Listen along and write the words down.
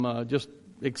Just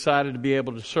excited to be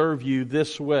able to serve you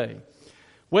this way.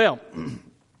 Well,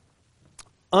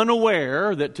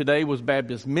 unaware that today was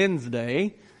Baptist Men's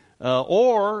Day,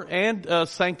 and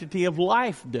Sanctity of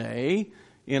Life Day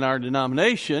in our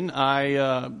denomination,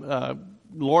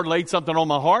 Lord laid something on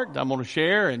my heart I'm going to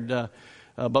share,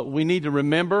 but we need to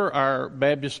remember our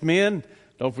Baptist men.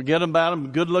 Don't forget about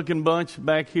them. Good-looking bunch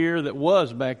back here that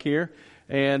was back here,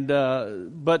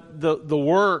 but the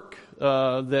work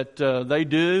that they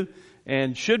do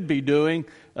and should be doing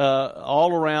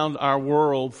all around our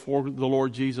world for the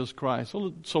Lord Jesus Christ.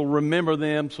 So remember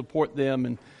them, support them,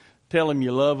 and tell them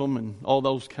you love them and all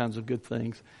those kinds of good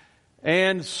things.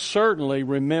 And certainly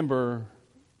remember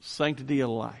Sanctity of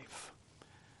Life.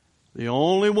 The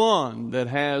only one that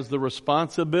has the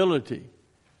responsibility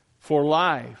for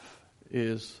life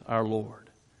is our Lord.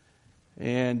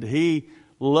 And He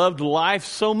loved life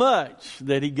so much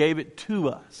that He gave it to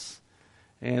us.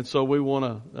 And so we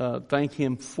want to thank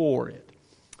Him for it.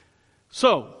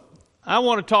 So, I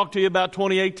want to talk to you about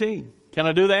 2018. Can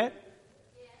I do that?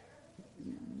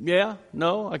 Yeah?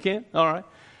 No, I can't? All right.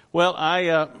 Well,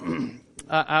 I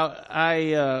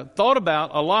thought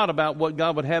a lot about what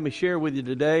God would have me share with you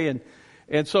today.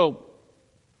 And so,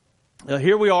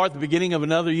 here we are at the beginning of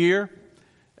another year.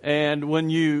 And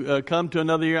when you come to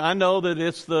another year, I know that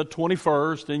it's the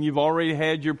 21st, and you've already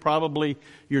had your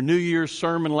New Year's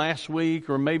sermon last week,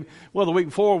 or maybe, the week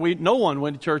before. No one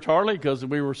went to church hardly because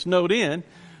we were snowed in.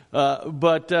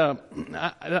 But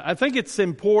I think it's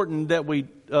important that we,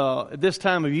 at this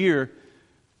time of year,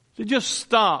 to just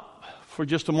stop for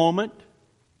just a moment,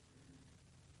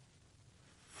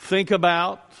 think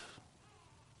about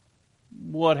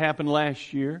what happened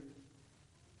last year,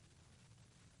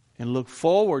 and look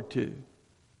forward to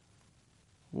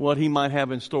what He might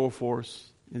have in store for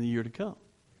us in the year to come.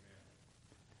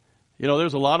 You know,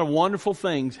 there's a lot of wonderful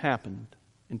things happened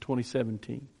in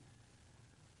 2017.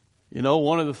 You know,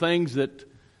 one of the things that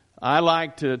I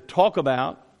like to talk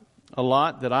about a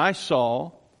lot that I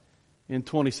saw in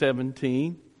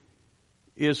 2017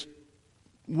 is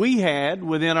we had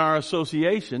within our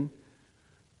association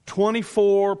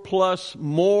 24 plus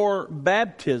more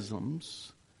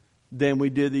baptisms than we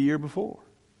did the year before.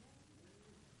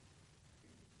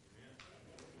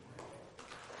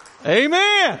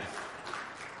 Amen.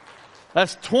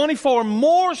 That's 24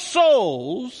 more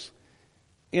souls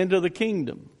into the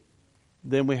kingdom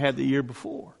than we had the year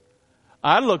before.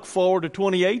 I look forward to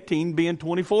 2018 being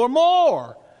 24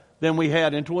 more than we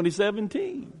had in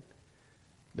 2017.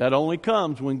 That only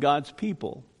comes when God's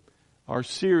people are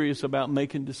serious about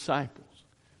making disciples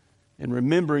and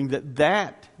remembering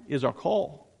that is our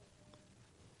call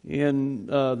in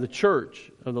the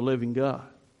church of the living God.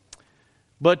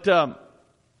 But there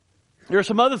are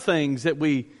some other things that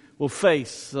we will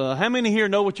face. How many here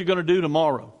know what you're going to do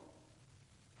tomorrow?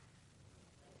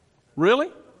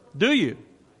 Really? Do you?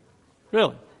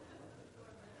 Really?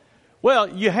 Well,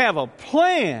 you have a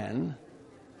plan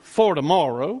for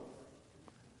tomorrow,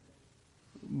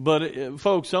 but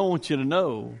folks, I want you to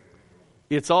know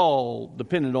it's all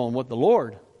dependent on what the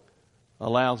Lord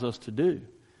allows us to do.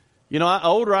 You know, the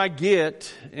older I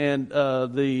get, and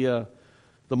the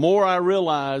more I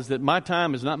realize that my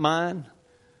time is not mine,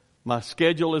 my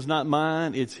schedule is not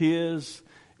mine, it's His,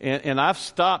 and I've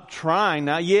stopped trying.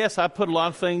 Now, yes, I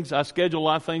schedule a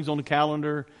lot of things on the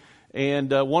calendar,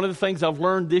 and one of the things I've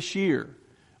learned this year,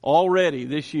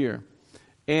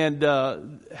 and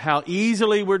how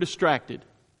easily we're distracted,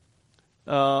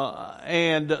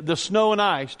 and the snow and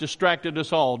ice distracted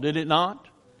us all, did it not?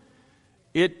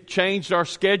 It changed our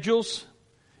schedules.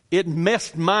 It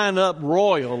messed mine up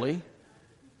royally.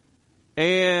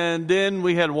 And then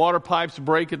we had water pipes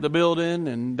break at the building,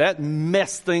 and that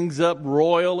messed things up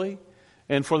royally.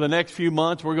 And for the next few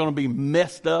months, we're going to be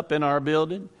messed up in our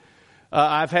building.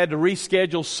 I've had to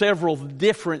reschedule several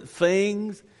different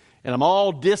things, and I'm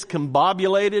all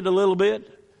discombobulated a little bit.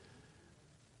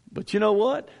 But you know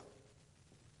what?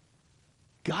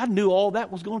 God knew all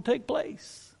that was going to take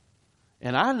place.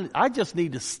 And I just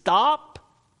need to stop,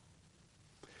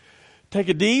 take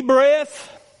a deep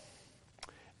breath,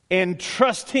 and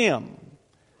trust Him,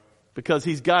 because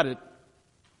He's got it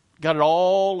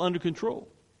all under control.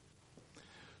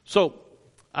 So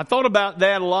I thought about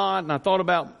that a lot, and I thought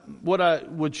about what I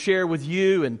would share with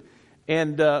you,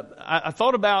 and I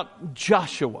thought about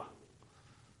Joshua.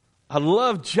 I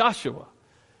love Joshua.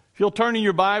 If you'll turn in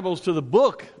your Bibles to the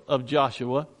book of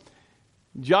Joshua,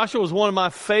 Joshua was one of my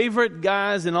favorite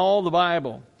guys in all the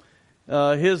Bible.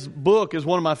 His book is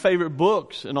one of my favorite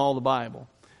books in all the Bible.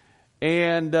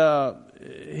 And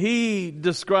he's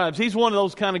one of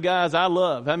those kind of guys I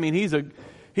love. I mean,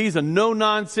 He's a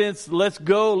no-nonsense, let's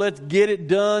go, let's get it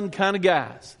done kind of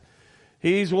guys.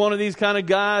 He's one of these kind of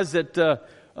guys that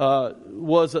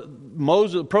was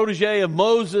a protege of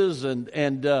Moses,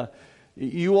 and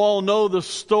you all know the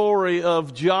story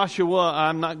of Joshua.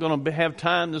 I'm not going to have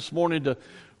time this morning to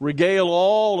regale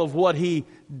all of what he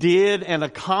did and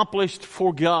accomplished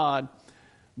for God.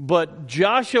 But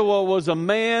Joshua was a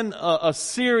man, a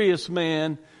serious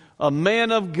man, a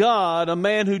man of God, a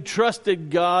man who trusted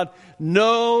God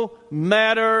no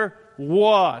matter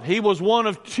what. He was one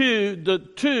of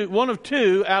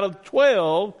two out of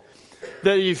 12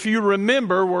 that, if you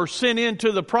remember, were sent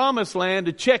into the promised land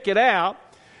to check it out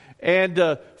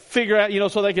and figure out,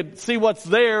 so they could see what's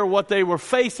there, what they were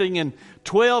facing. And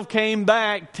 12 came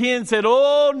back. 10 said,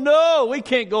 oh no, we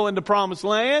can't go into promised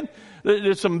land.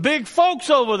 There's some big folks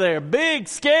over there, big,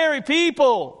 scary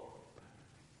people.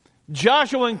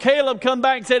 Joshua and Caleb come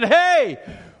back and said, hey,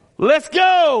 let's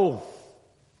go.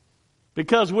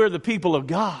 Because we're the people of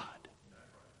God.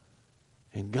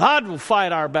 And God will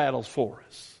fight our battles for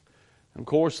us. And of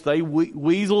course, they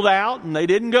weaseled out and they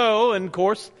didn't go. And of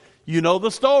course, you know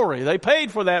the story. They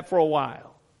paid for that for a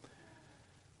while.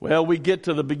 Well, we get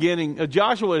to the beginning.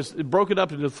 Joshua is broken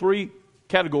up into 3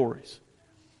 categories.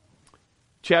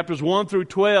 Chapters 1 through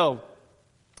 12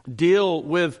 deal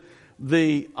with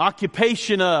the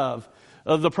occupation of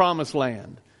the promised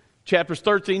land. Chapters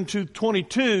 13 to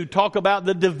 22 talk about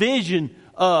the division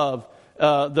of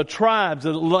the tribes,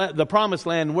 the promised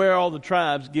land, where all the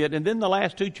tribes get. And then the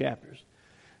last 2 chapters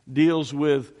deals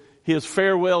with his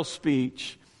farewell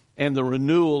speech and the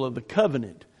renewal of the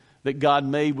covenant that God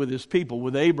made with his people,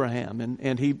 with Abraham.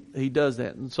 And he does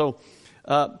that. And so,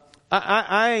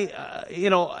 as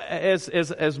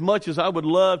much as I would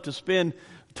love to spend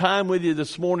time with you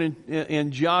this morning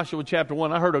in Joshua chapter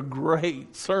 1, I heard a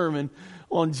great sermon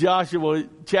on Joshua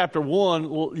chapter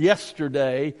 1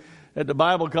 yesterday at the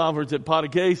Bible conference at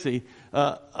Potocacy.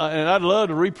 And I'd love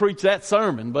to re-preach that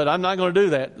sermon, but I'm not going to do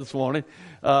that this morning.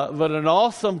 But an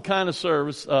awesome kind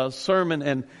of sermon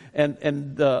and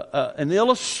an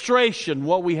illustration.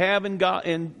 What we have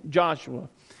in Joshua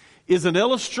is an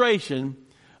illustration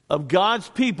of God's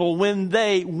people when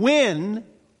they listen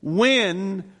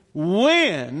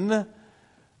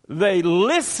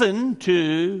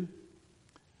to,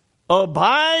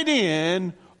 abide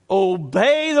in,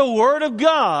 obey the Word of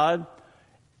God,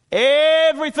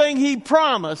 everything He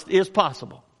promised is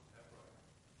possible.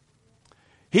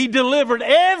 He delivered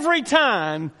every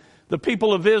time the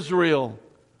people of Israel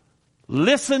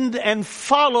listened and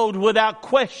followed without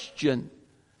question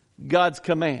God's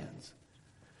commands.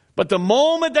 But the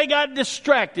moment they got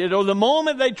distracted, or the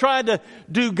moment they tried to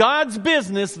do God's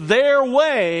business their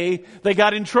way, they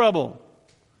got in trouble.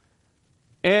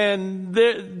 And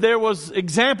there was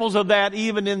examples of that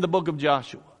even in the book of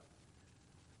Joshua.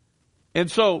 And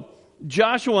so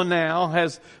Joshua now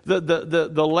has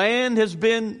the land has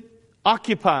been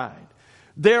occupied.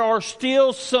 There are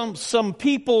still some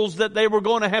peoples that they were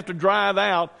going to have to drive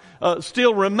out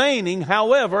still remaining.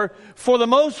 However, for the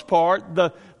most part,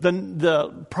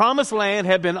 the promised land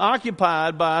had been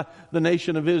occupied by the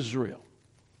nation of Israel.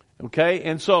 Okay,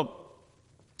 and so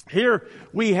here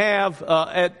we have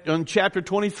in chapter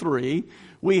 23,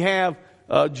 we have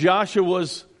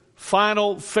Joshua's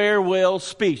final farewell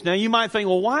speech. Now you might think,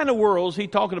 well, why in the world is he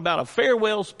talking about a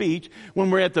farewell speech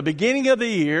when we're at the beginning of the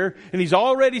year and he's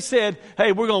already said,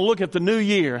 hey, we're going to look at the new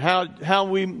year,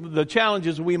 the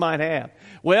challenges we might have.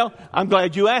 Well, I'm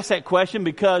glad you asked that question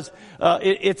because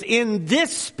it's in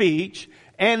this speech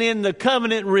and in the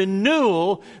covenant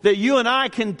renewal that you and I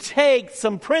can take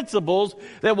some principles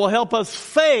that will help us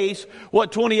face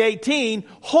what 2018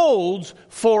 holds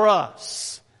for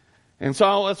us. And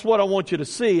so that's what I want you to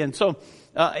see. And so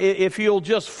if you'll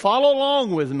just follow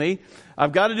along with me,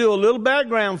 I've got to do a little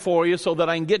background for you so that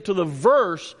I can get to the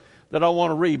verse that I want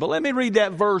to read. But let me read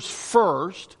that verse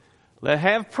first. Let's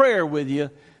have prayer with you,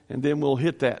 and then we'll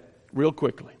hit that real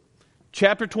quickly.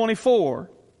 Chapter 24,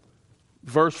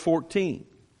 verse 14.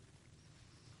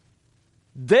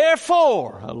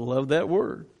 Therefore, I love that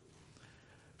word,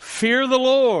 fear the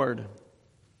Lord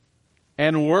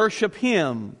and worship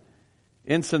Him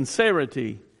in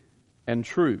sincerity and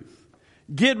truth.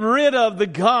 Get rid of the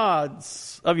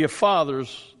gods of your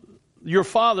fathers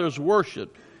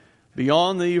worship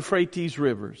beyond the Euphrates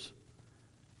rivers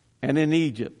and in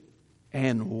Egypt,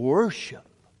 and worship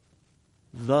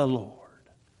the Lord.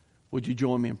 Would you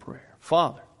join me in prayer?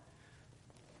 Father,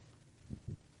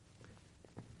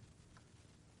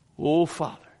 oh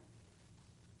Father,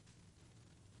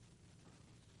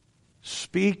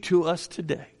 speak to us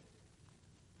today.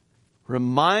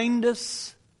 Remind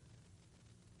us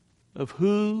of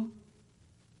who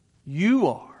You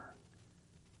are.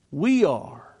 We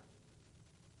are.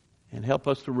 And help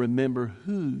us to remember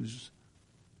whose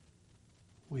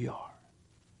we are.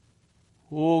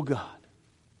 Oh God,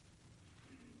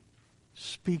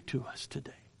 speak to us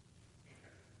today.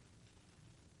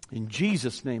 In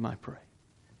Jesus' name I pray.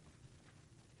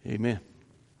 Amen.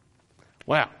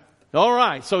 Wow. All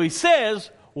right. So he says,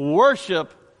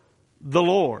 worship the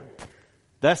Lord.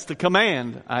 That's the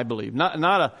command, I believe. Not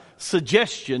a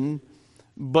suggestion,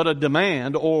 but a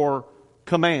demand or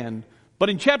command. But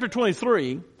in chapter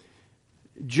 23,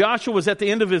 Joshua was at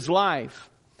the end of his life.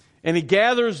 And he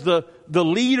gathers the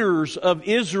leaders of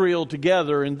Israel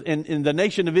together and the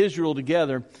nation of Israel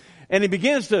together. And he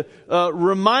begins to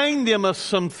remind them of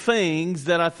some things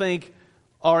that I think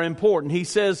are important. He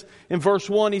says in verse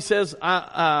 1, he says,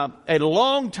 a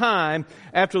long time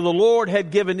after the Lord had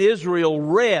given Israel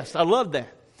rest. I love that.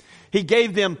 He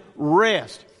gave them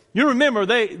rest. You remember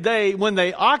they when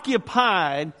they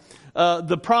occupied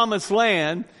the promised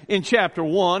land in chapter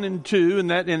 1 and 2 in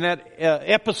that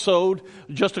episode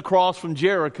just across from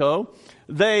Jericho,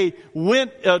 they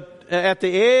went at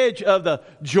the edge of the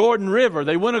Jordan River.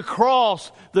 They went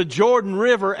across the Jordan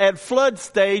River at flood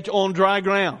stage on dry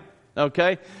ground.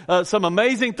 Okay? Some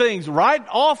amazing things right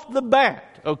off the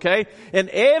bat. Okay? And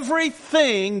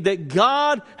everything that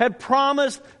God had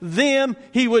promised them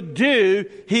He would do,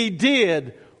 He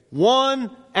did,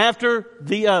 one after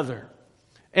the other.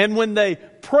 And when they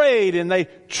prayed and they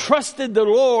trusted the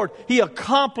Lord, He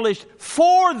accomplished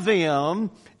for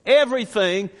them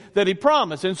everything that He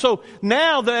promised. And so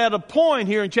now they're at a point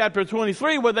here in chapter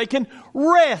 23 where they can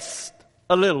rest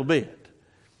a little bit.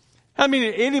 I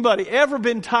mean, anybody ever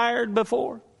been tired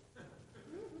before?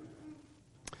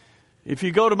 If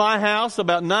you go to my house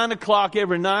about 9 o'clock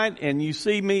every night and you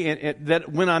see me that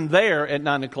when I'm there at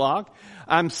 9 o'clock,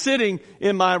 I'm sitting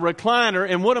in my recliner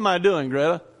and what am I doing,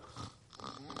 Greta?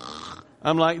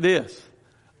 I'm like this.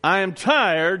 I am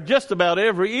tired just about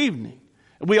every evening.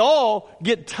 We all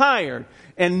get tired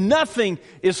and nothing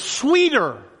is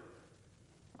sweeter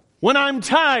when I'm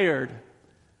tired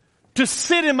to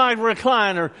sit in my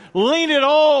recliner, lean it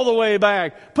all the way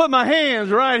back, put my hands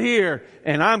right here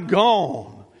and I'm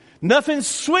gone. Nothing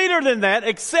sweeter than that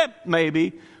except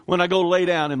maybe when I go lay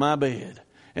down in my bed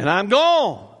and I'm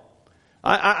gone.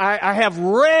 I have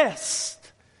rest.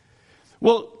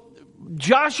 Well,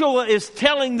 Joshua is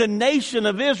telling the nation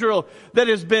of Israel that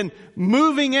has been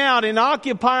moving out and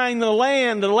occupying the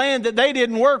land that they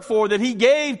didn't work for, that He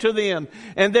gave to them.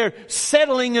 And they're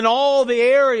settling in all the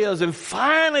areas. And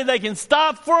finally they can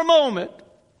stop for a moment,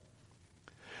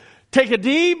 take a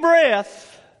deep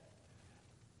breath,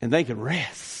 and they can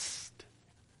rest.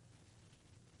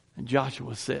 And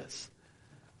Joshua says,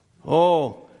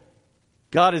 oh,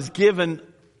 God has given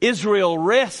Israel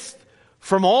rest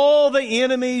from all the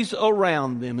enemies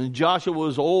around them. And Joshua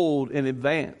was old and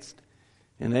advanced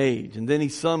in age. And then he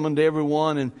summoned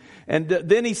everyone. And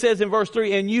then he says in verse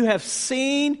 3, and you have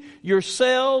seen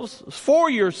for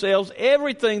yourselves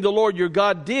everything the Lord your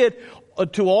God did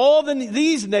to all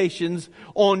these nations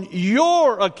on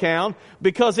your account,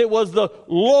 because it was the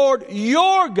Lord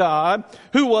your God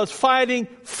who was fighting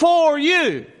for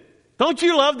you. Don't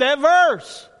you love that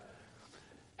verse?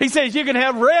 He says you can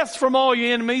have rest from all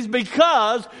your enemies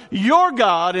because your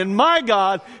God and my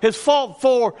God has fought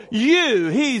for you.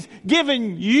 He's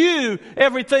given you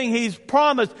everything He's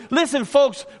promised. Listen,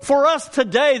 folks, for us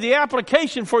today, the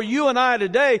application for you and I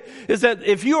today is that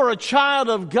if you are a child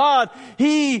of God,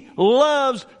 He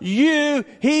loves you.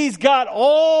 He's got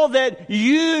all that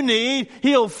you need.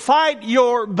 He'll fight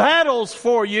your battles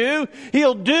for you.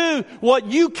 He'll do what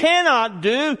you cannot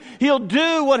do. He'll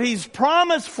do what He's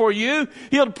promised for you.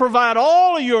 He'll provide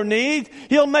all of your needs.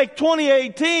 He'll make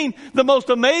 2018 the most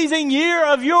amazing year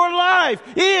of your life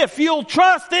if you'll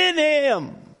trust in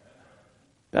Him.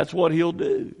 That's what He'll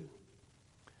do.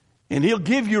 And He'll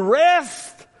give you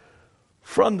rest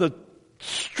from the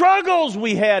struggles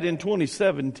we had in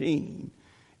 2017,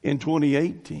 in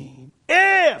 2018.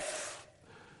 If.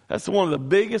 That's one of the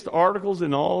biggest articles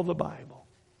in all the Bible.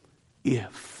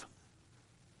 If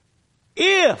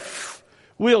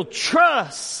we'll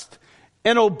trust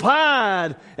and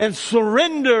abide and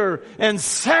surrender and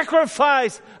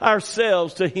sacrifice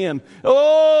ourselves to Him.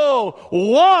 Oh,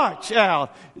 watch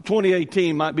out.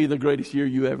 2018 might be the greatest year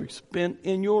you ever spent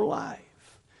in your life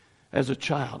as a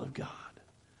child of God.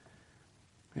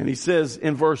 And he says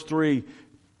in verse 3,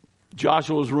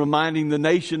 Joshua is reminding the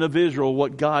nation of Israel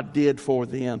what God did for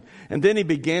them. And then he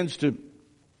begins to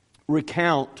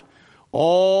recount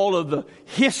all of the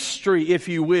history, if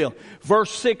you will.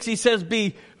 Verse 6, he says,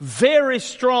 be very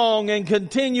strong and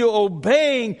continue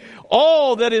obeying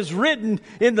all that is written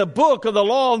in the book of the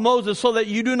law of Moses, so that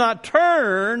you do not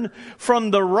turn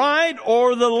from the right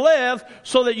or the left,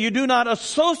 so that you do not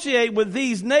associate with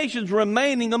these nations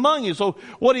remaining among you. So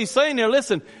what he's saying there,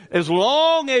 listen, as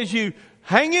long as you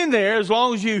hang in there, as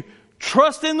long as you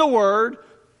trust in the Word,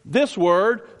 this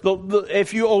Word,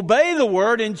 if you obey the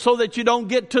Word, and so that you don't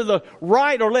get to the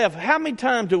right or left. How many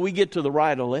times do we get to the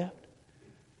right or left?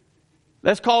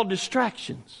 That's called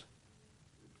distractions.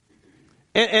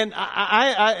 And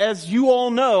I, as you all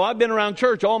know, I've been around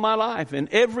church all my life, and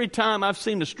every time I've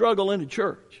seen the struggle in the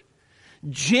church,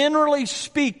 generally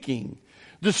speaking,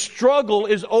 the struggle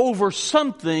is over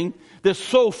something that's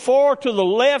so far to the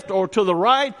left or to the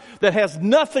right that has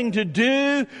nothing to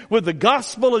do with the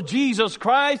gospel of Jesus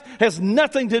Christ, has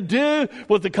nothing to do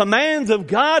with the commands of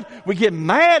God. We get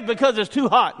mad because it's too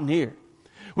hot in here.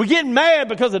 We get mad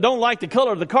because I don't like the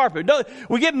color of the carpet.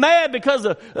 We get mad because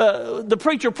the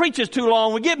preacher preaches too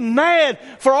long. We get mad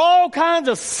for all kinds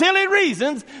of silly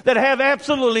reasons that have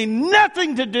absolutely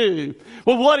nothing to do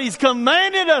with what He's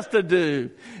commanded us to do.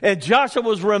 And Joshua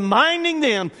was reminding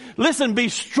them, listen, be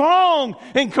strong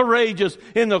and courageous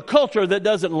in the culture that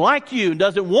doesn't like you,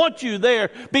 doesn't want you there.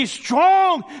 Be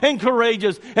strong and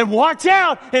courageous and watch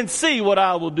out and see what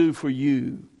I will do for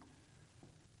you.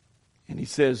 And he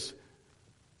says,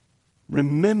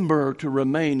 remember to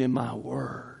remain in my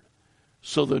word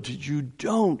so that you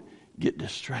don't get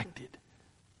distracted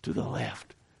to the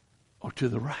left or to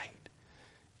the right.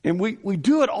 And we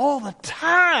do it all the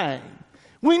time.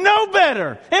 We know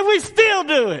better, and we still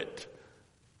do it.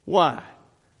 Why?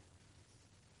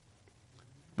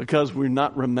 Because we're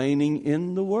not remaining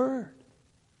in the Word.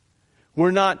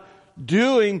 We're not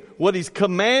doing what He's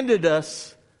commanded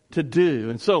us to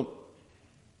do. And so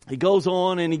he goes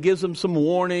on and he gives them some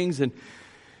warnings,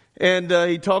 and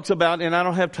he talks about, and I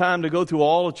don't have time to go through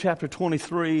all of chapter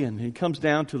 23, and he comes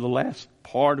down to the last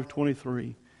part of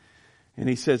 23. And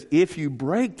he says, if you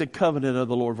break the covenant of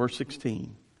the Lord, verse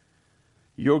 16,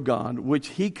 your God, which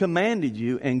He commanded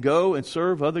you, and go and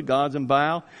serve other gods and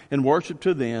bow and worship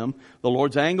to them, the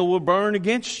Lord's anger will burn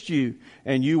against you,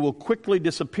 and you will quickly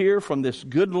disappear from this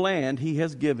good land He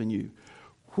has given you.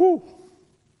 Whew.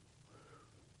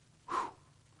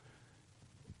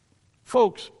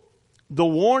 Folks, the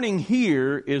warning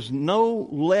here is no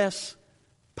less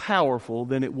powerful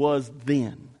than it was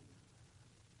then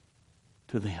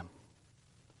to them.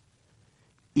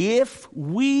 If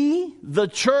we, the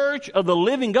church of the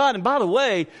living God, and by the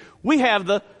way, we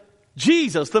have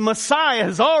Jesus, the Messiah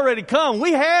has already come.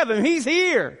 We have Him. He's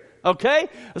here. Okay?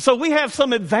 So we have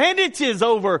some advantages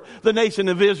over the nation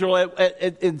of Israel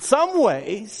in some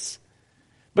ways,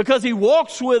 because He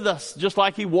walks with us just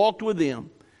like He walked with them.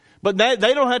 But we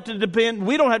don't have to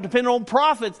depend on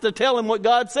prophets to tell Him what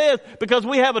God says, because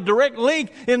we have a direct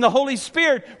link in the Holy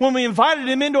Spirit when we invited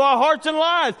Him into our hearts and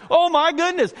lives. Oh my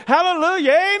goodness.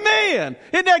 Hallelujah. Amen.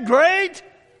 Isn't that great?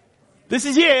 This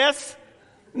is yes.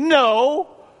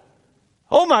 No.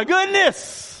 Oh my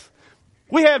goodness.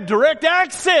 We have direct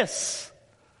access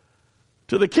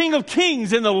to the King of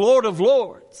Kings and the Lord of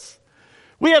Lords.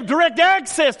 We have direct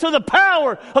access to the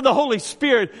power of the Holy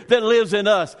Spirit that lives in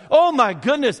us. Oh my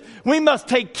goodness. We must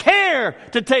take care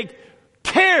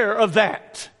of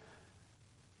that.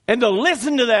 And to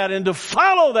listen to that and to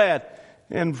follow that.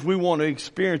 And if we want to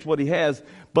experience what He has.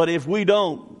 But if we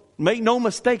don't, make no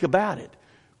mistake about it,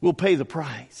 we'll pay the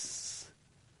price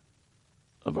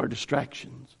of our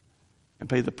distractions and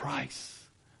pay the price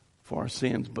for our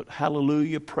sins. But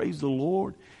hallelujah, praise the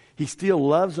Lord. He still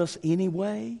loves us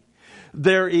anyway.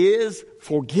 There is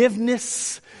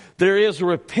forgiveness. There is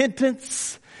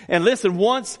repentance. And listen,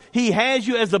 once He has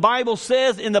you, as the Bible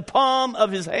says, in the palm of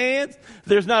His hands,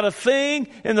 there's not a thing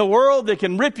in the world that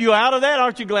can rip you out of that.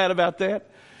 Aren't you glad about that?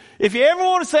 If you ever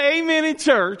want to say amen in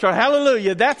church or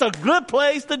hallelujah, that's a good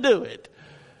place to do it.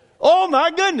 Oh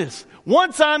my goodness.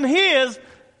 Once I'm His,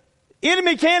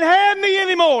 enemy can't have me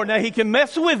anymore. Now he can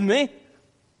mess with me.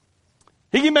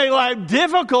 He can make life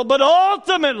difficult, but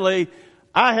ultimately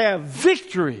I have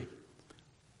victory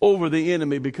over the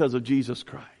enemy because of Jesus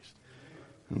Christ.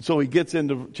 And so he gets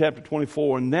into chapter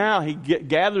 24, and now he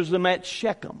gathers them at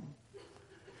Shechem,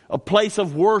 a place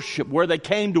of worship where they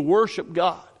came to worship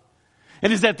God.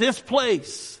 And it's at this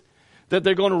place that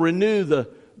they're going to renew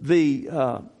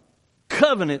the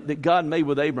covenant that God made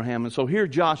with Abraham. And so here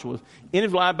Joshua, in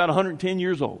his life, about 110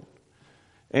 years old.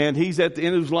 And he's at the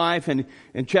end of his life, and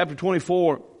in chapter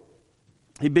 24,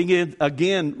 he began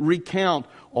again recount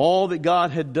all that God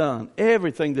had done,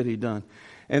 everything that He'd done.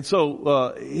 And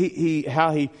so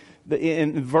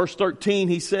in verse 13,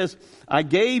 he says, I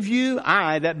gave you,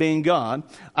 that being God,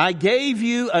 I gave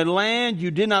you a land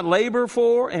you did not labor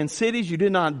for and cities you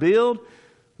did not build.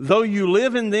 Though you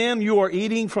live in them, you are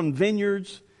eating from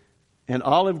vineyards and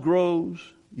olive groves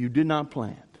you did not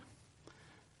plant.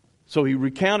 So he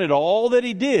recounted all that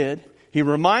he did. He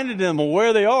reminded them of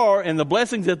where they are and the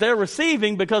blessings that they're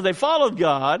receiving because they followed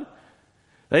God.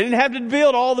 They didn't have to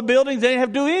build all the buildings. They didn't have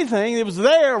to do anything. It was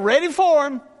there, ready for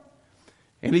them.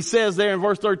 And he says there in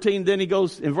verse 13, then he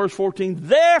goes in verse 14,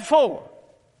 therefore,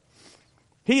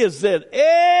 he has said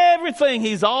everything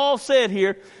he's all said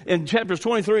here in chapters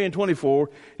 23 and 24.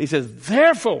 He says,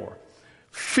 therefore,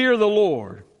 fear the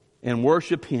Lord and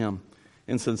worship him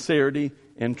in sincerity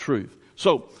and truth.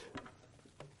 So,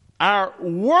 our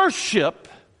worship,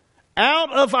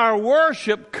 out of our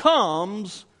worship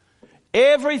comes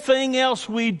everything else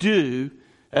we do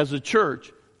as a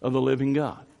church of the living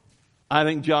God. I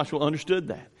think Joshua understood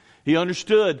that. He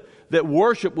understood that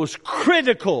worship was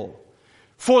critical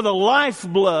for the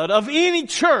lifeblood of any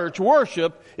church.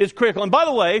 Worship is critical. And by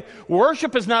the way,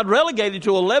 worship is not relegated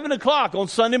to 11 o'clock on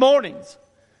Sunday mornings.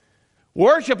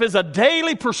 Worship is a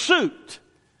daily pursuit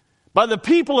by the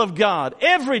people of God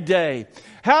every day.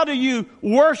 How do you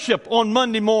worship on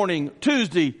Monday morning,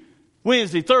 Tuesday,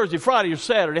 Wednesday, Thursday, Friday, or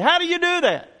Saturday? How do you do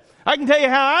that? I can tell you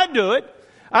how I do it.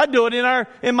 I do it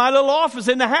in my little office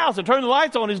in the house. I turn the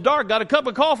lights on. It's dark. Got a cup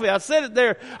of coffee. I sit it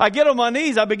there. I get on my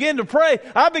knees. I begin to pray.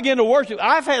 I begin to worship.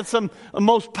 I've had some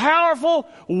most powerful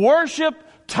worship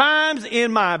times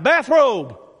in my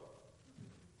bathrobe,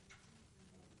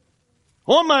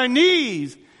 on my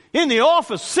knees, in the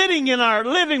office, sitting in our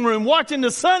living room, watching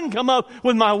the sun come up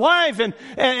with my wife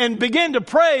and begin to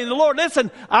pray. The Lord, listen,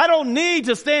 I don't need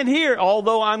to stand here,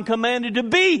 although I'm commanded to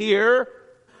be here.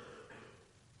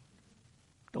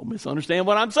 Don't misunderstand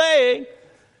what I'm saying.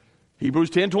 Hebrews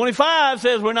 10:25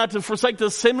 says we're not to forsake the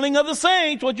assembling of the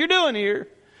saints, what you're doing here.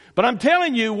 But I'm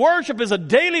telling you, worship is a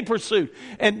daily pursuit.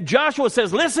 And Joshua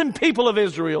says, listen, people of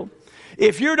Israel,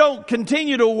 if you don't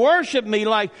continue to worship me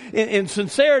like in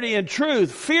sincerity and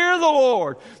truth, fear the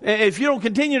Lord. And if you don't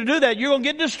continue to do that, you're going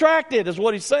to get distracted, is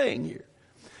what he's saying here.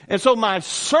 And so my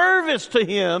service to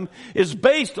him is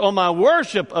based on my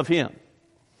worship of him.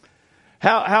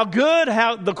 How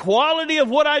the quality of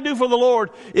what I do for the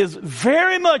Lord is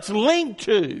very much linked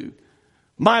to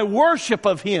my worship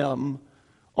of him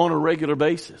on a regular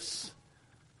basis.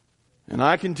 And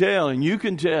I can tell, and you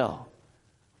can tell,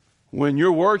 when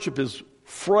your worship is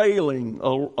frailing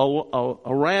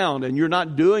around and you're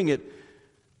not doing it,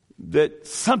 that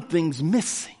something's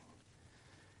missing.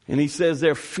 And he says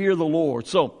there, fear the Lord.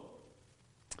 So,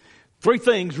 3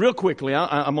 things real quickly.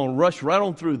 I'm going to rush right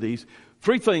on through these.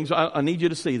 3 things I need you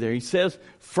to see there. He says,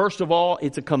 first of all,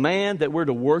 it's a command that we're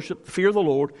to worship, fear the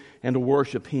Lord, and to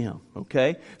worship him.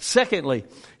 Okay? Secondly,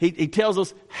 he tells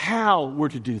us how we're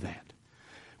to do that.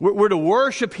 We're to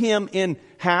worship him in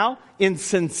how? In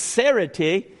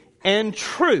sincerity and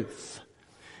truth.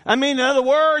 I mean, in other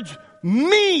words,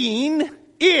 mean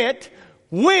it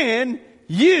when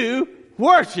you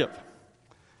worship.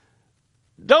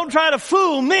 Don't try to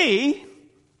fool me,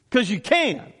 because you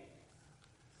can.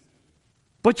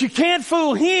 But you can't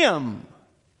fool him.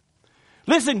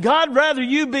 Listen, God rather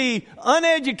you be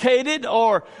uneducated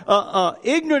or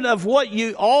ignorant of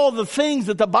all the things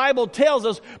that the Bible tells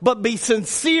us, but be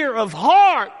sincere of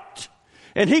heart.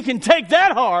 And he can take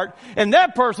that heart and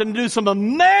that person and do some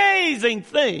amazing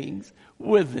things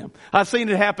with them. I've seen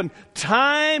it happen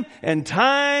time and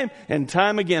time and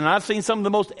time again. I've seen some of the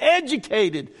most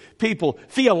educated people,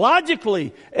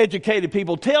 theologically educated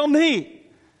people, tell me,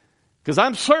 because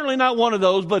I'm certainly not one of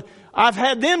those, but I've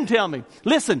had them tell me,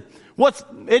 listen,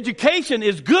 education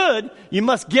is good. You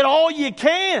must get all you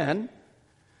can,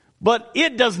 but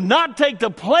it does not take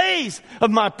the place of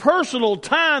my personal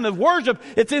time of worship.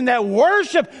 It's in that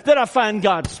worship that I find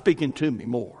God speaking to me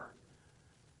more.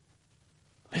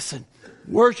 Listen,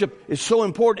 worship is so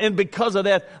important, and because of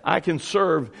that, I can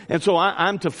serve. And so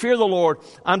I'm to fear the Lord,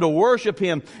 I'm to worship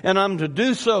him, and I'm to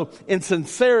do so in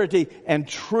sincerity and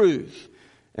truth.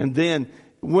 And then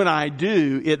when I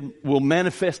do, it will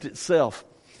manifest itself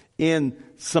in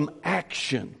some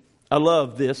action. I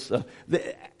love this.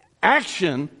 The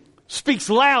action speaks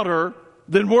louder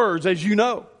than words, as you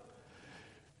know.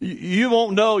 You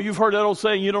won't know. You've heard that old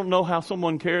saying, you don't know how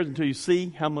someone cares until you see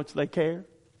how much they care.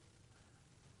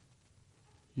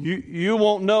 You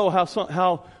won't know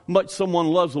how much someone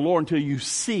loves the Lord until you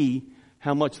see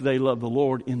how much they love the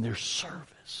Lord in their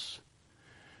service.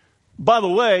 By the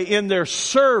way, in their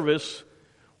service,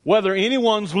 whether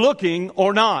anyone's looking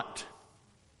or not.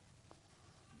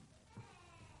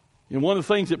 And one of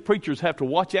the things that preachers have to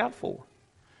watch out for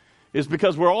It's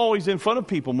because we're always in front of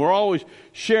people. And we're always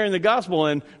sharing the gospel,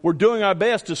 and we're doing our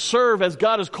best to serve as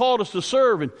God has called us to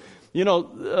serve. And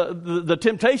the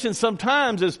temptation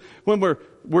sometimes is when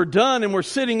we're done and we're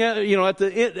sitting at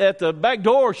the back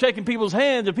door shaking people's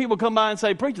hands, and people come by and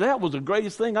say, "Preacher, that was the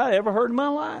greatest thing I ever heard in my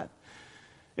life."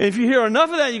 And if you hear enough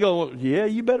of that, you go, well, "Yeah,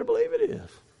 you better believe it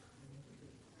is."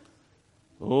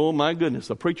 Oh my goodness,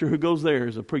 a preacher who goes there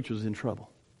is a preacher who's in trouble.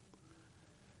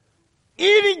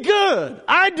 Any good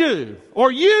I do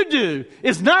or you do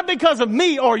is not because of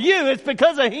me or you, it's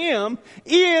because of Him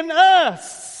in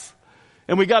us.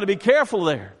 And we got to be careful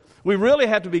there. We really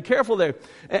have to be careful there.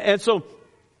 And so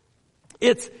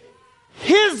it's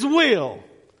His will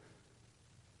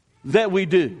that we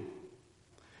do.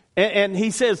 And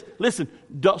He says, listen,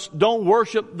 don't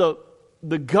worship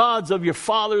the gods of your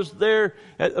fathers there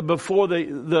before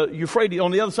the Euphrates,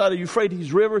 on the other side of the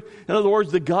Euphrates River. In other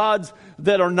words, the gods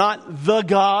that are not the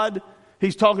God.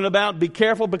 He's talking about, be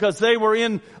careful, because they were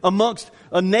in amongst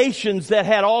nations that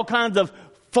had all kinds of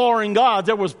foreign gods.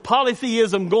 There was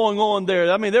polytheism going on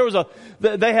there. I mean,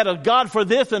 they had a God for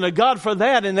this and a God for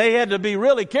that, and they had to be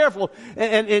really careful.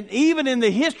 And even in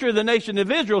the history of the nation of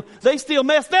Israel, they still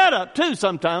mess that up too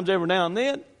sometimes, every now and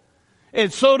then.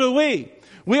 And so do we.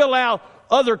 We allow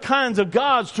other kinds of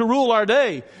gods to rule our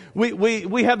day.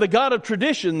 We have the God of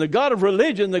tradition, the God of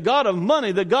religion, the God of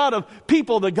money, the God of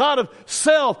people, the God of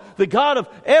self, the God of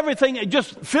everything.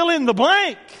 Just fill in the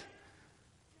blank.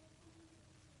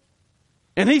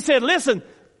 And He said, listen,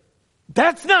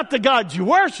 that's not the God you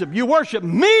worship. You worship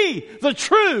me, the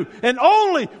true and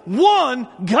only one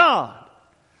God.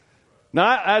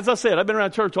 Now, as I said, I've been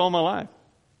around church all my life.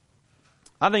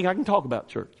 I think I can talk about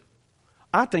church.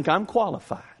 I think I'm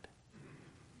qualified.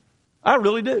 I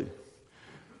really do.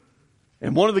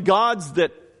 And one of the gods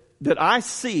that I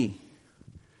see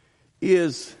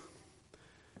is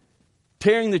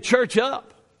tearing the church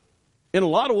up in a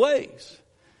lot of ways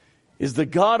is the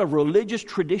God of religious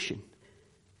tradition.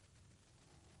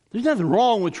 There's nothing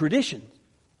wrong with tradition.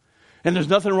 And there's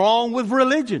nothing wrong with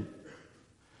religion,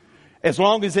 as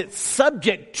long as it's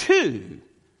subject to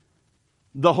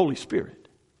the Holy Spirit.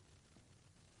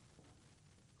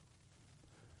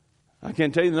 I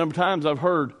can't tell you the number of times I've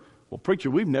heard, well, preacher,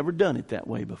 we've never done it that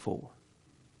way before.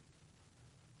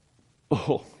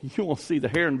 Oh, you want to see the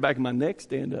hair in the back of my neck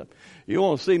stand up. You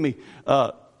want to see me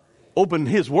open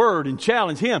His Word and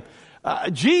challenge Him.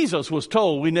 Jesus was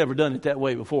told we've never done it that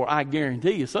way before. I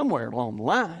guarantee you, somewhere along the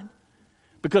line.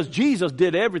 Because Jesus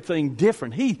did everything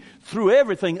different. He threw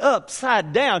everything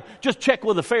upside down. Just check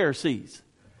with the Pharisees.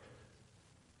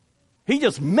 He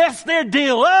just messed their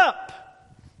deal up.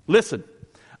 Listen,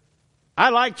 I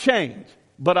like change,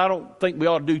 but I don't think we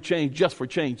ought to do change just for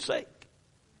change's sake.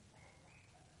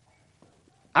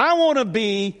 I want to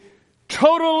be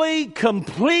totally,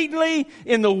 completely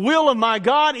in the will of my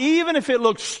God, even if it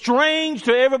looks strange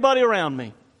to everybody around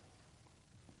me.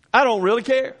 I don't really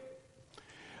care.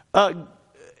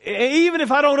 Even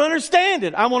if I don't understand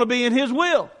it, I want to be in His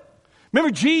will.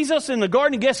 Remember Jesus in the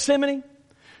Garden of Gethsemane?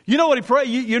 You know what He prayed?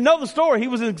 You know the story. He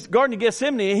was in the Garden of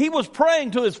Gethsemane, and He was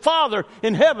praying to His Father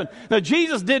in heaven. Now,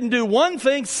 Jesus didn't do one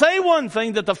thing, say one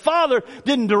thing that the Father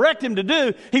didn't direct Him to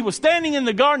do. He was standing in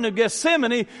the Garden of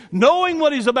Gethsemane, knowing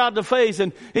what He's about to face,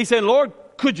 and He said, Lord,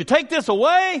 could you take this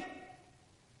away?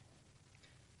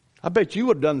 I bet you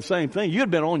would have done the same thing. You'd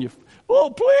have been on your,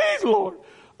 oh, please, Lord,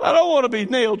 I don't want to be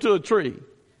nailed to a tree.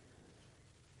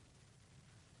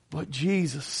 But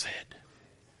Jesus said,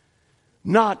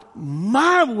 not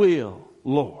my will,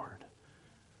 Lord,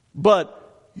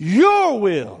 but your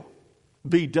will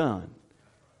be done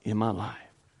in my life.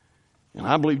 And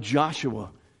I believe Joshua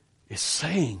is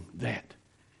saying that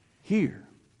here.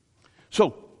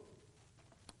 So,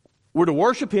 we're to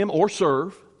worship Him or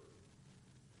serve,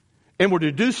 and we're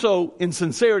to do so in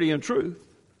sincerity and truth.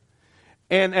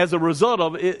 And as a result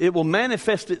of it, it will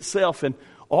manifest itself in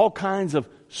all kinds of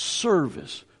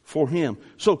service for Him.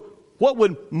 So, what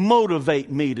would motivate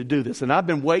me to do this? And I've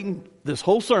been waiting this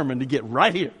whole sermon to get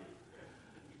right here.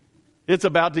 It's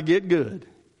about to get good.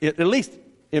 At least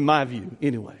in my view,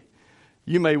 anyway.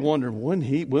 You may wonder, when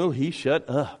will he shut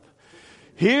up?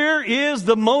 Here is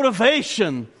the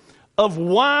motivation of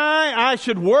why I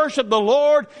should worship the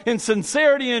Lord in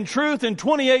sincerity and truth in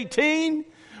 2018.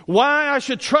 Why I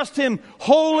should trust Him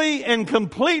wholly and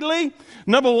completely.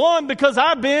 Number one, because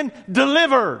I've been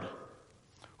delivered.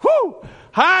 Whew!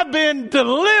 I've been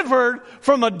delivered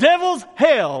from a devil's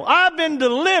hell. I've been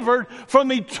delivered from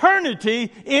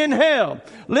eternity in hell.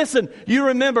 Listen, you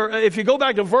remember, if you go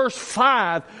back to verse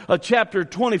 5 of chapter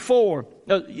 24,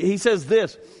 he says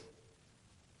this.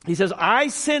 He says, I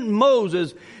sent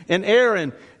Moses and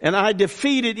Aaron, and I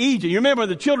defeated Egypt. You remember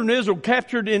the children of Israel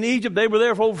captured in Egypt. They were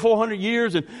there for over 400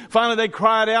 years, and finally they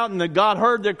cried out, and God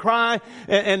heard their cry.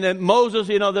 And then Moses,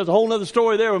 there's a whole other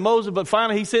story there with Moses, but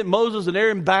finally he sent Moses and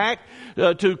Aaron back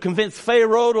to convince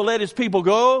Pharaoh to let his people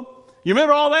go. You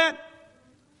remember all that?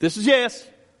 This is yes.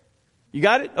 You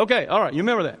got it? Okay, all right, you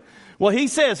remember that. Well, he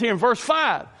says here in verse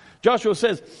 5, Joshua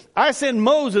says, I sent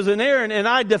Moses and Aaron, and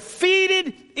I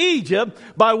defeated Egypt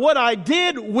by what I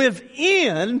did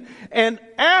within, and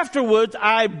afterwards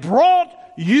I brought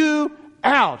you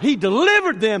out. He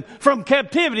delivered them from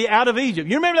captivity out of Egypt.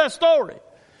 You remember that story?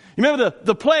 You remember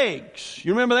the plagues?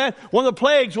 You remember that? One of the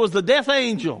plagues was the death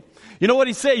angel. You know what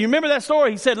he said? You remember that story?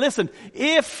 He said, listen,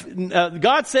 if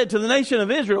God said to the nation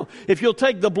of Israel, if you'll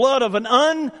take the blood of an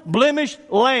unblemished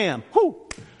lamb,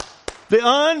 the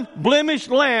unblemished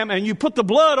lamb, and you put the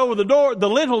blood over the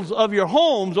lintels of your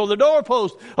homes, or the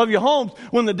doorposts of your homes,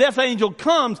 when the death angel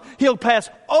comes, he'll pass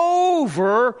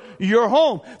over your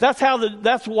home.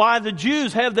 That's why the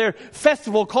Jews have their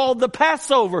festival called the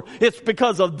Passover. It's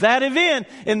because of that event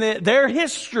in their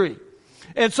history.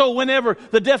 And so whenever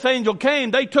the death angel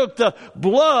came, they took the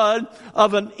blood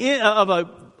of an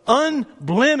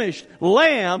unblemished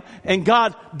lamb, and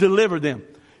God delivered them.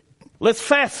 Let's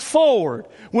fast forward.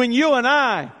 When you and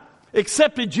I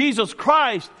accepted Jesus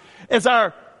Christ as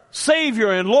our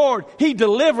Savior and Lord, He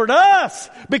delivered us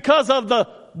because of the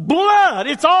blood.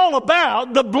 It's all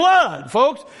about the blood,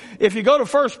 folks. If you go to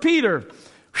 1 Peter,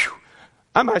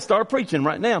 I might start preaching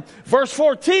right now. Verse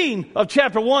 14 of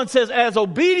chapter 1 says, as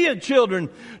obedient children,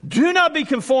 do not be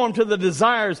conformed to the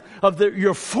desires of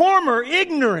your former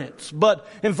ignorance. But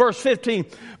in verse 15,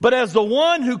 but as the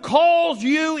one who calls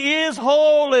you is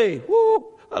holy. Woo,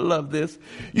 I love this.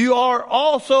 You are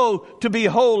also to be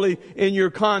holy in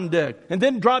your conduct. And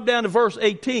then drop down to verse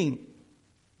 18.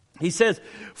 He says,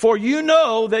 for you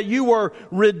know that you were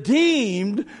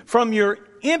redeemed from your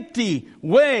empty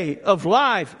way of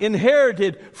life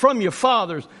inherited from your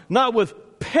fathers, not with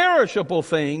perishable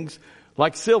things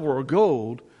like silver or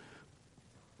gold,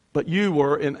 but you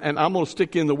were, and I'm going to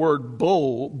stick in the word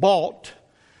bought,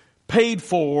 paid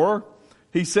for.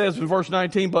 He says in verse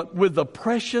 19, but with the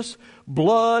precious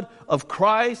blood of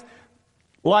Christ,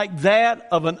 like that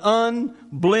of an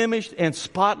unblemished and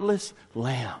spotless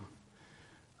lamb.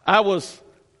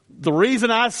 The reason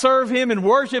I serve Him and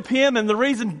worship Him, and the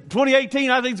reason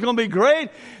 2018 I think is going to be great,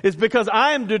 is because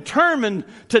I am determined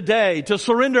today to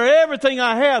surrender everything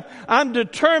I have. I'm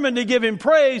determined to give Him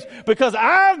praise because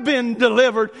I've been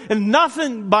delivered, and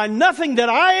by nothing that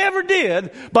I ever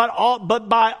did, but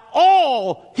by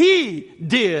all He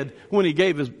did when He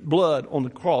gave His blood on the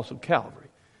cross of Calvary.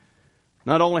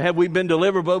 Not only have we been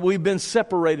delivered, but we've been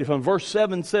separated from. Verse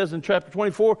 7 says in chapter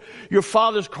 24, your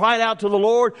fathers cried out to the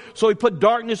Lord, so He put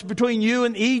darkness between you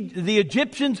and the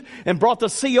Egyptians and brought the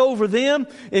sea over them,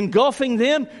 engulfing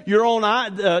them. Your own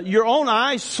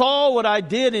eyes saw what I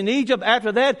did in Egypt.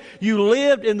 After that, you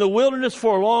lived in the wilderness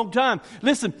for a long time.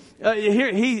 Listen,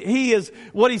 here he is.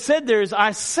 What he said there is,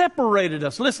 I separated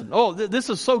us. Listen, this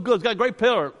is so good. It's got a great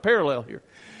parallel here.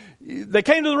 They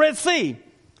came to the Red Sea.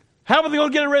 How were they going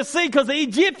to get to the Red Sea? Because the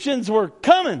Egyptians were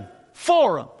coming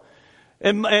for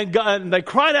them. And they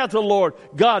cried out to the Lord.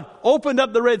 God opened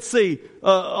up the Red Sea.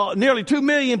 Nearly 2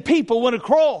 million people went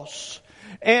across.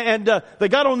 And they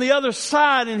got on the other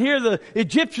side, and here the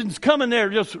Egyptians coming there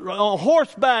just on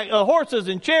horseback, horses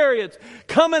and chariots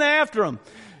coming after them.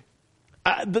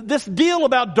 This deal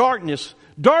about darkness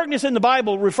in the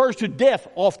Bible refers to death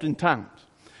oftentimes.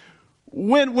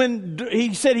 When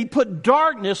he said He put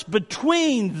darkness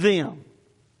between them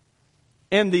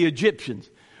and the Egyptians.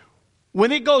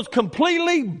 When it goes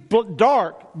completely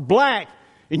dark, black,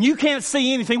 and you can't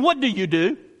see anything, what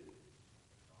do?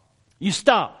 You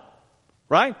stop,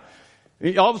 right?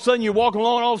 All of a sudden you're walking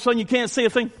along, all of a sudden you can't see a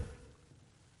thing.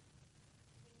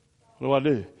 What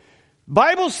do?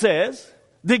 Bible says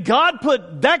that God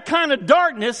put that kind of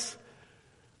darkness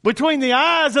between the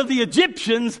eyes of the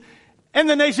Egyptians and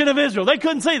the nation of Israel. They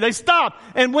couldn't see. They stopped.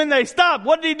 And when they stopped,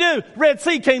 what did He do? Red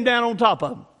Sea came down on top of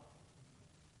them.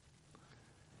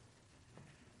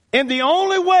 And the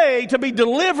only way to be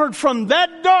delivered from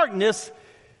that darkness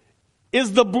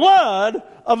is the blood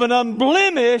of an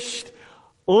unblemished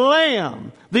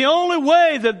lamb. The only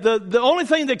way the only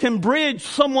thing that can bridge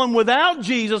someone without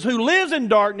Jesus who lives in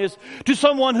darkness to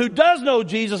someone who does know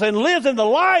Jesus and lives in the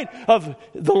light of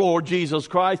the Lord Jesus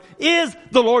Christ is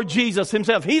the Lord Jesus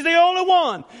Himself. He's the only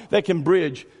one that can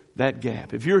bridge that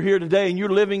gap. If you're here today and you're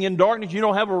living in darkness, you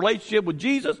don't have a relationship with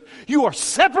Jesus, you are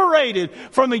separated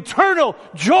from eternal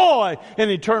joy and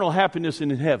eternal happiness in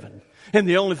heaven. And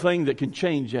the only thing that can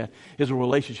change that is a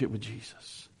relationship with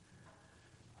Jesus.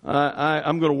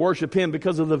 I'm going to worship Him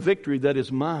because of the victory that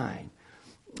is mine.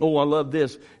 Oh, I love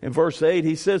this. In verse 8,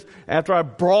 he says, after I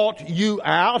brought you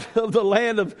out of the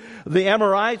land of the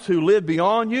Amorites who lived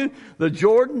beyond you, the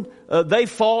Jordan, they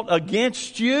fought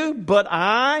against you, but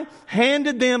I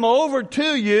handed them over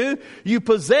to you. You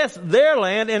possessed their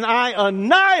land, and I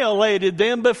annihilated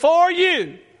them before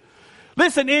you.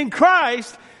 Listen, in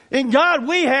Christ, in God,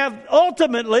 we have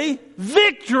ultimately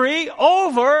victory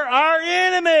over our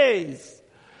enemies.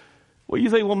 Well, you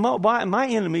think, well, my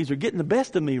enemies are getting the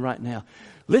best of me right now.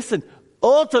 Listen,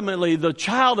 ultimately, the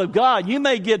child of God, you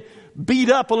may get beat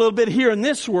up a little bit here in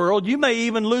this world. You may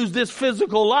even lose this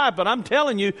physical life. But I'm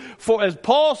telling you, for as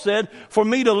Paul said, for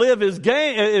me to live is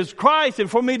gain, is Christ, and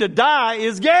for me to die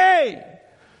is gain.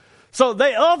 So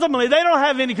they don't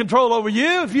have any control over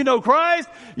you. If you know Christ,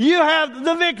 you have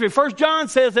the victory. 1 John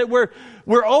says that we're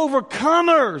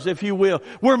overcomers, if you will.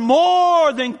 We're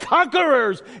more than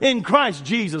conquerors in Christ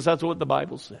Jesus. That's what the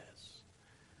Bible says.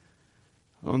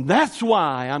 And that's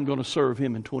why I'm going to serve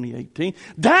Him in 2018.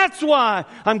 That's why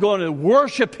I'm going to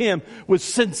worship Him with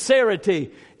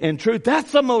sincerity and truth.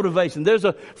 That's the motivation. There's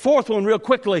a fourth one real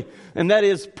quickly, and that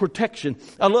is protection.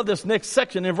 I love this next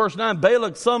section in verse 9.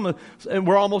 Balak, and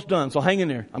we're almost done, so hang in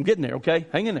there. I'm getting there, okay?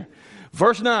 Hang in there.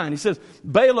 Verse 9, he says,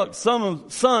 Balak, son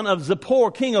of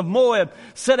Zippor, king of Moab,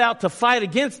 set out to fight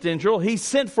against Israel. He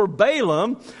sent for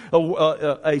Balaam,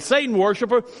 a Satan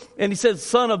worshiper, and he said,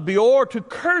 son of Beor, to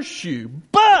curse you.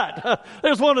 But,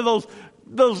 there's one of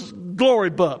those glory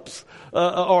bumps,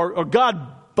 or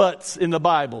God butts in the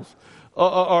Bibles.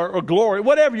 Or glory,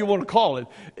 whatever you want to call it.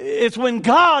 It's when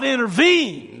God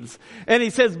intervenes. And He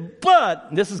says,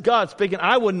 but, this is God speaking,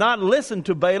 I would not listen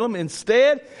to Balaam.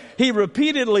 Instead, he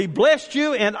repeatedly blessed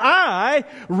you, and I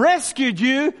rescued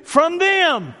you from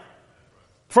them.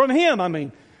 From him, I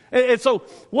mean. And so,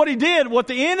 what he did, what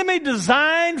the enemy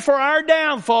designed for our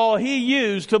downfall, he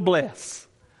used to bless.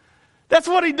 That's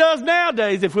what he does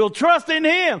nowadays. If we'll trust in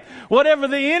Him, whatever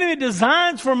the enemy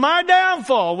designs for my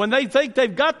downfall, when they think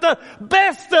they've got the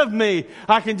best of me,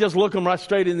 I can just look them right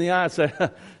straight in the eye and say,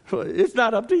 it's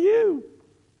not up to you.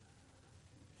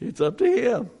 It's up to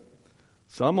Him.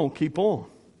 So I'm going to keep on.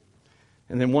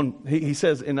 And then he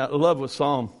says, and I love what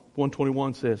Psalm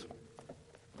 121 says.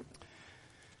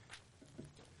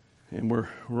 And we're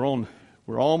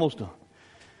almost done.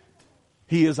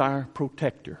 He is our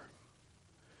protector.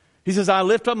 He says, I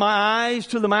lift up my eyes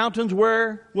to the mountains.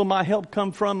 Where will my help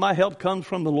come from? My help comes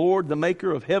from the Lord, the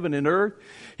maker of heaven and earth.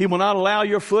 He will not allow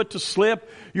your foot to slip.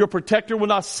 Your protector will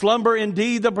not slumber.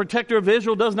 Indeed, the protector of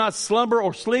Israel does not slumber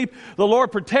or sleep. The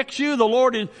Lord protects you. The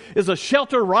Lord is a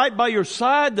shelter right by your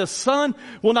side. The sun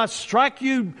will not strike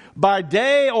you by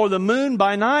day or the moon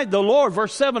by night. The Lord,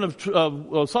 verse 7 of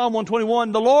Psalm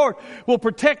 121, the Lord will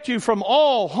protect you from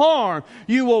all harm.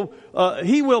 He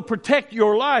will protect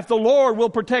your life. The Lord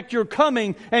will protect your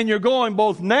coming and your going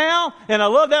both now, and I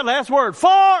love that last word,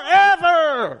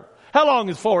 forever. How long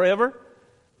is forever?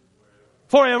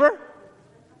 Forever.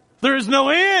 There is no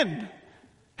end.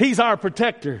 He's our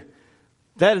protector.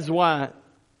 That is why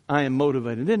I am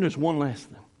motivated. Then there's one last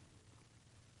thing.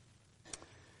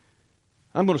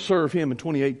 I'm going to serve Him in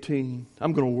 2018.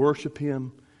 I'm going to worship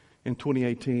Him in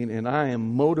 2018, and I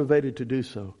am motivated to do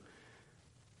so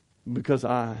because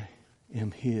I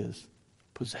am His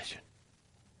possession.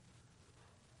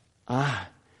 I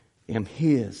am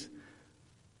His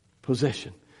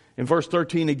possession. In verse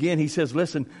 13 again, he says,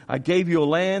 listen, I gave you a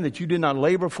land that you did not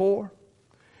labor for,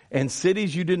 and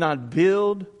cities you did not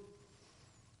build.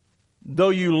 Though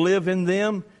you live in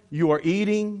them, you are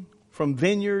eating from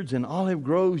vineyards and olive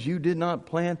groves you did not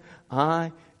plant.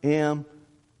 I am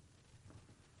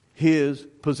His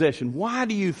possession. Why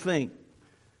do you think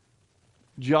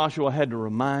Joshua had to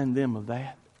remind them of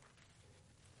that?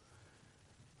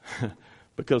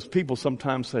 Because people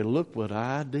sometimes say, look what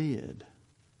I did.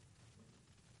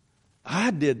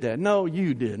 I did that. No,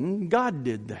 you didn't. God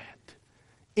did that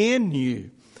in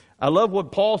you. I love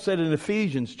what Paul said in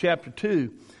Ephesians chapter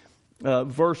 2,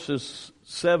 verses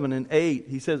 7 and 8.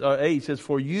 He says,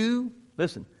 for you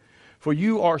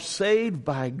are saved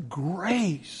by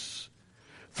grace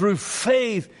through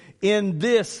faith in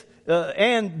this.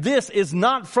 And this is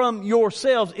not from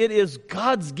yourselves. It is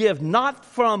God's gift, not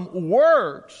from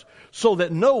works, so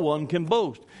that no one can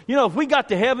boast. You know, if we got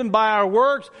to heaven by our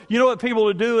works, you know what people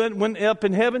would do when up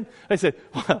in heaven? They say,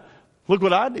 well, look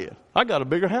what I did. I got a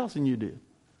bigger house than you did.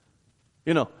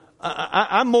 You know,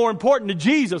 I'm more important to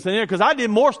Jesus than because I did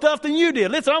more stuff than you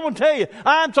did. Listen, I'm going to tell you,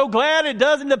 I'm so glad it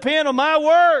doesn't depend on my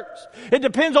works. It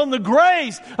depends on the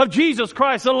grace of Jesus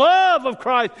Christ, the love of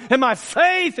Christ, and my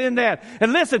faith in that.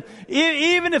 And listen,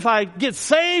 even if I get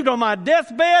saved on my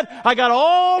deathbed, I got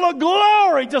all the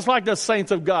glory just like the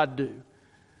saints of God do.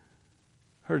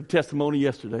 Heard a testimony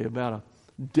yesterday about a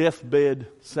deathbed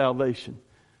salvation.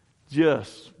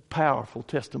 Just powerful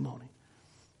testimony.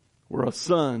 Where a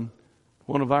son,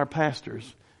 one of our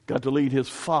pastors, got to lead his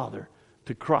father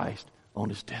to Christ on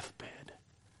his deathbed.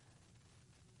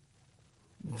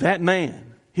 That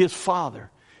man, his father,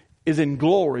 is in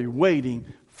glory waiting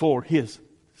for his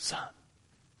son.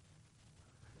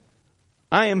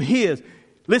 I am his.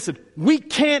 Listen, we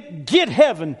can't get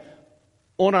heaven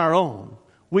on our own.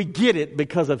 We get it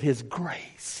because of his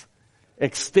grace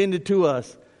extended to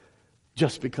us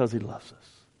just because he loves us.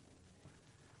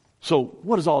 So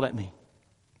what does all that mean?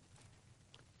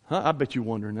 I bet you're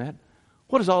wondering that.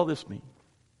 What does all this mean?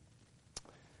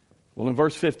 Well, in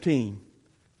verse 15,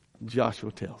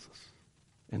 Joshua tells us,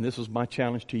 and this is my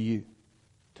challenge to you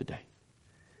today.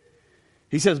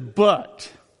 He says,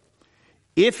 but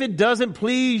if it doesn't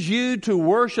please you to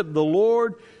worship the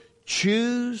Lord,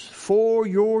 choose for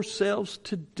yourselves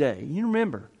today. You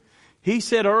remember, he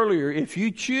said earlier, if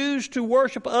you choose to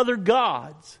worship other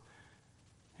gods,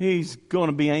 he's going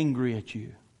to be angry at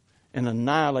you and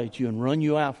annihilate you and run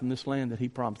you out from this land that he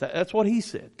promised. That's what he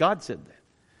said. God said that.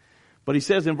 But he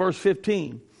says in verse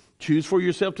 15, choose for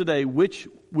yourself today, which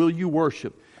will you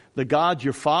worship? The gods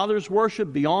your fathers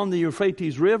worshiped beyond the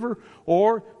Euphrates River,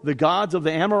 or the gods of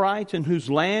the Amorites in whose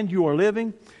land you are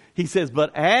living? He says,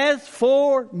 but as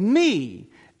for me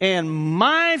and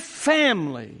my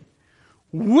family,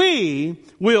 we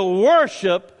will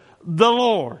worship the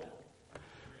Lord.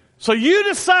 So you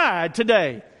decide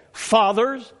today,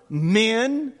 fathers,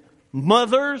 men,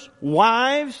 mothers,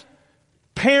 wives,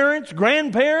 parents,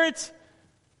 grandparents,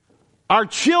 our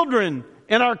children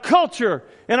and our culture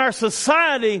and our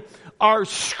society are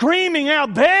screaming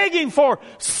out, begging for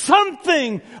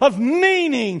something of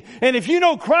meaning. And if you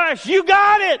know Christ, you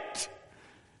got it.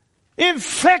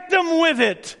 Infect them with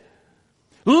it.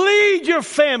 Lead your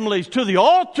families to the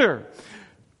altar.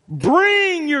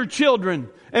 Bring your children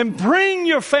and bring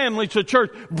your family to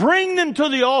church. Bring them to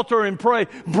the altar and pray.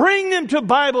 Bring them to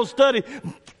Bible study.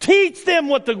 Teach them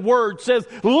what the Word says.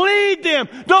 Lead them.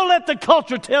 Don't let the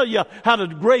culture tell you how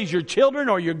to raise your children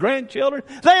or your grandchildren.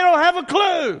 They don't have a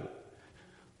clue.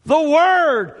 The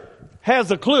Word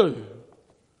has a clue.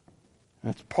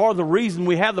 That's part of the reason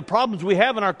we have the problems we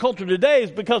have in our culture today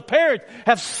is because parents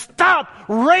have stopped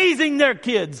raising their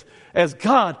kids as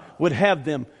God would have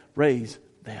them raise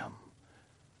them.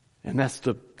 And that's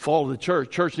the fault of the church.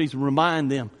 Church needs to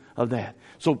remind them of that.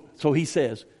 So he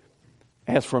says,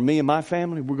 as for me and my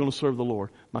family, we're going to serve the Lord.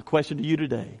 My question to you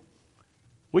today,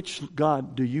 which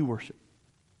God do you worship?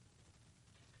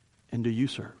 And do you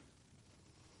serve?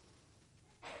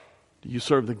 Do you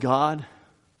serve the God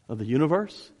of the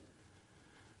universe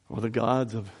or the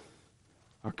gods of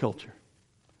our culture?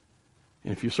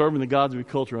 And if you're serving the gods of your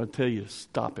culture, I'll tell you to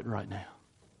stop it right now.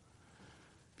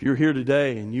 If you're here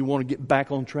today and you want to get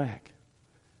back on track,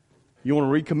 you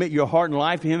want to recommit your heart and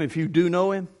life to Him if you do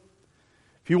know Him,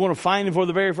 if you want to find Him for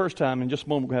the very first time, in just a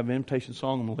moment we'll have an invitation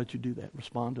song. I'm going to let you do that.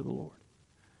 Respond to the Lord.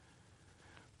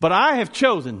 But I have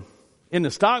chosen in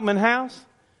the Stockman house,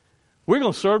 we're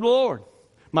going to serve the Lord.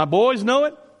 My boys know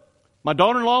it. My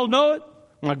daughter-in-laws know it.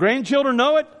 My grandchildren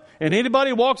know it. And anybody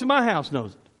who walks in my house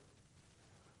knows it.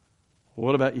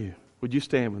 What about you? Would you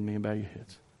stand with me and bow your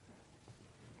heads?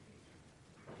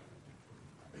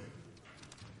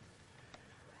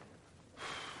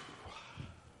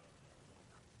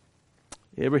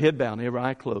 Every head bowed, every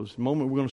eye closed. In a moment we're going to